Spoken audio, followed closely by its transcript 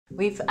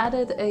We've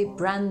added a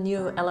brand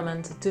new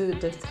element to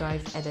the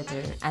Thrive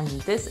editor, and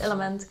this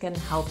element can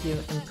help you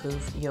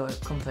improve your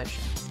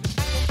conversions.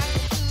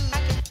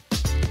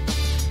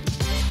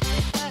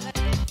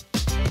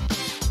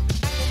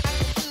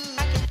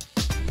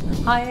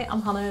 Hi,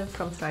 I'm Hanne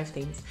from Thrive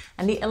Themes,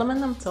 and the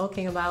element I'm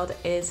talking about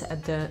is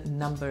the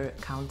number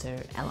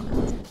counter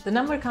element. The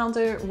number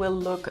counter will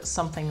look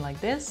something like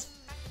this,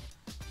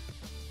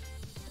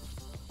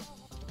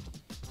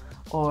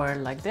 or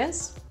like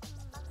this.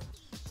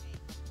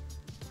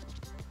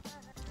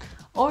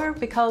 Or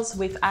because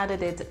we've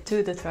added it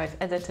to the Thrive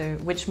editor,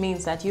 which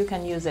means that you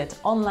can use it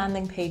on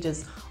landing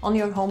pages, on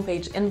your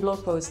homepage, in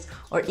blog posts,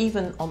 or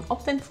even on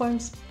opt-in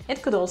forms,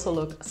 it could also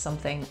look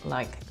something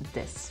like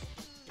this.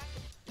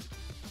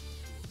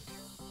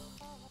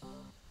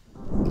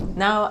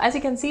 Now, as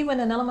you can see, when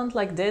an element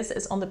like this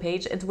is on the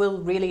page, it will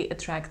really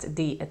attract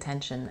the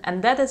attention.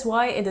 And that is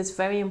why it is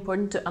very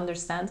important to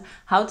understand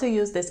how to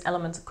use this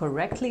element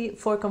correctly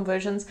for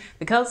conversions,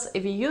 because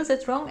if you use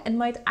it wrong, it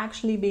might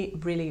actually be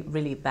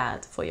really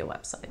bad for your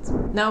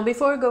website. Now,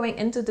 before going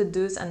into the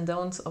do's and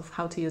don'ts of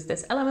how to use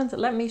this element,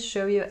 let me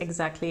show you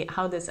exactly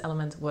how this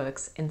element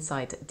works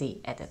inside the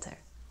editor.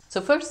 So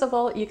first of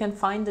all, you can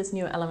find this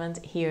new element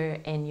here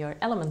in your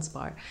elements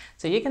bar.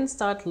 So you can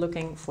start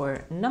looking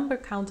for number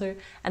counter,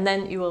 and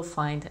then you will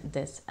find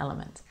this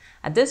element.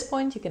 At this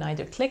point, you can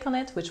either click on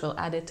it, which will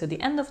add it to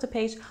the end of the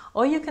page,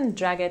 or you can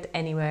drag it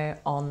anywhere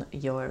on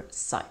your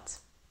site.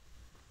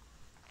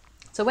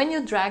 So when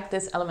you drag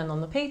this element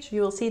on the page,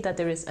 you will see that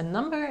there is a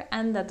number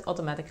and that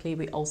automatically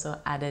we also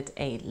added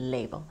a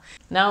label.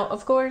 Now,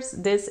 of course,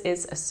 this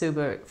is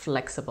super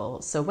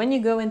flexible. So when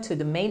you go into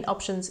the main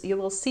options, you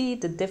will see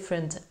the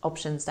different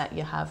options that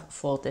you have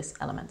for this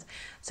element.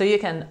 So you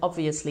can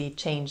obviously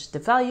change the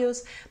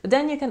values, but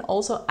then you can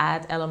also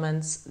add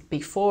elements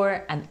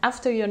before and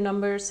after your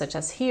number, such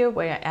as here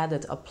where I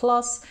added a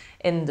plus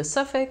in the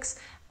suffix,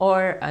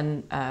 or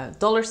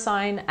a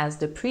 $sign as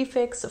the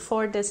prefix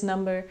for this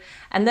number.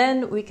 And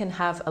then we can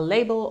have a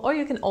label, or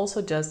you can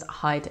also just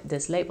hide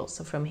this label.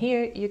 So from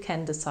here, you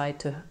can decide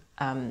to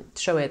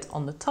show it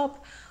on the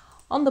top,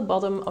 on the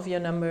bottom of your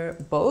number,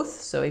 both.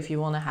 So if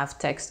you want to have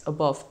text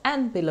above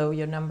and below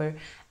your number,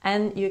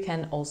 and you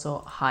can also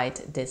hide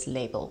this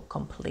label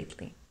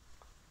completely.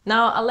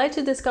 Now, I'll let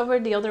you discover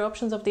the other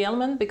options of the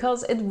element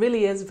because it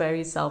really is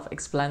very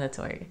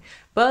self-explanatory.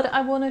 But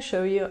I want to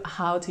show you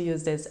how to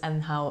use this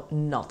and how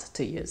not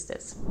to use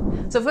this.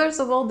 So first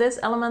of all, this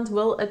element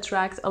will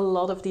attract a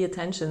lot of the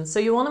attention. So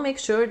you want to make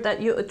sure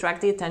that you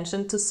attract the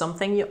attention to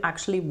something you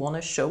actually want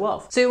to show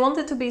off. So you want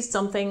it to be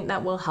something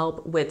that will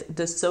help with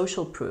the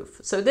social proof.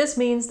 So this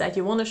means that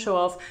you want to show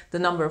off the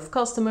number of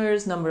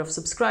customers, number of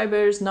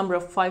subscribers, number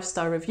of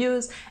 5-star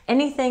reviews,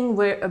 anything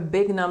where a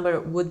big number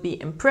would be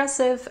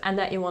impressive, and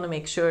that you want to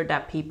make sure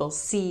that people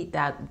see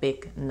that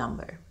big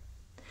number.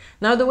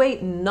 Now, the way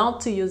not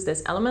to use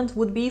this element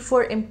would be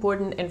for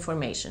important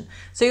information.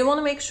 So you want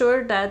to make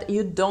sure that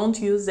you don't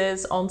use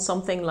this on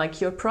something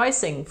like your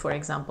pricing, for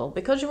example,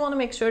 because you want to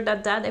make sure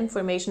that that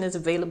information is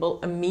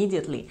available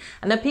immediately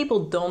and that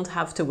people don't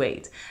have to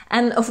wait.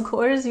 And of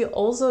course, you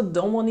also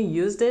don't want to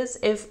use this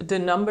if the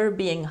number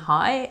being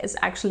high is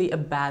actually a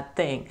bad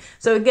thing.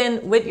 So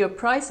again, with your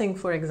pricing,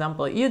 for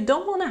example, you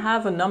don't want to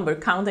have a number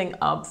counting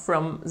up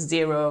from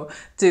 0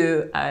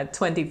 to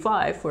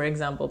 25, for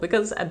example,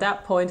 because at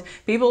that point,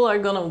 people are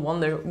going to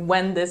wonder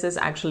when this is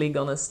actually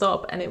going to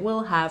stop, and it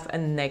will have a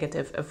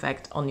negative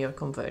effect on your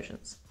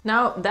conversions.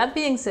 Now, that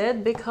being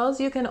said, because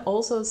you can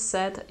also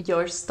set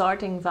your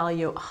starting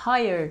value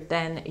higher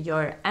than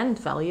your end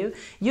value,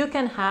 you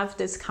can have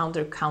this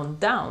counter count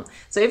down.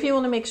 So if you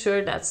want to make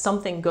sure that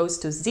something goes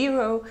to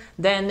 0,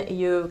 then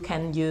you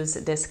can use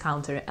this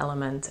counter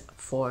element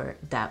for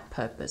that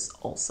purpose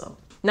also.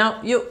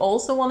 Now, you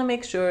also want to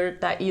make sure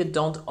that you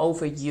don't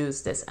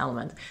overuse this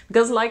element,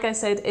 because like I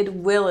said, it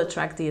will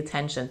attract the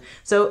attention.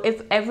 So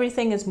if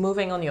everything is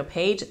moving on your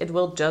page, it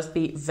will just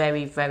be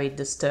very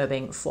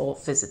disturbing for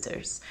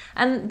visitors.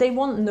 And they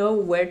won't know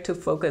where to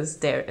focus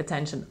their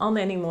attention on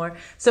anymore,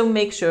 so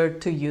make sure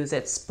to use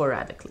it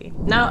sporadically.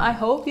 Now, I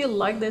hope you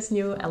like this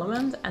new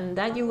element and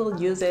that you will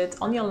use it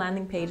on your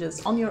landing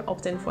pages, on your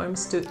opt-in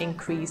forms to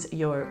increase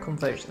your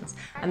conversions.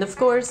 And of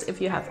course, if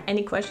you have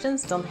any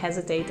questions, don't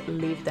hesitate,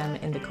 leave them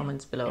in the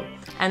comments below.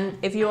 And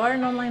if you are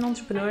an online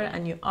entrepreneur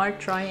and you are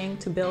trying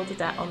to build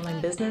that online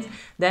business,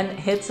 then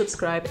hit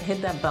subscribe,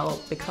 hit that bell,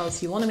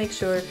 because you want to make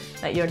sure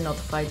that you're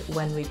notified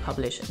when we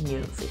publish new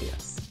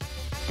videos.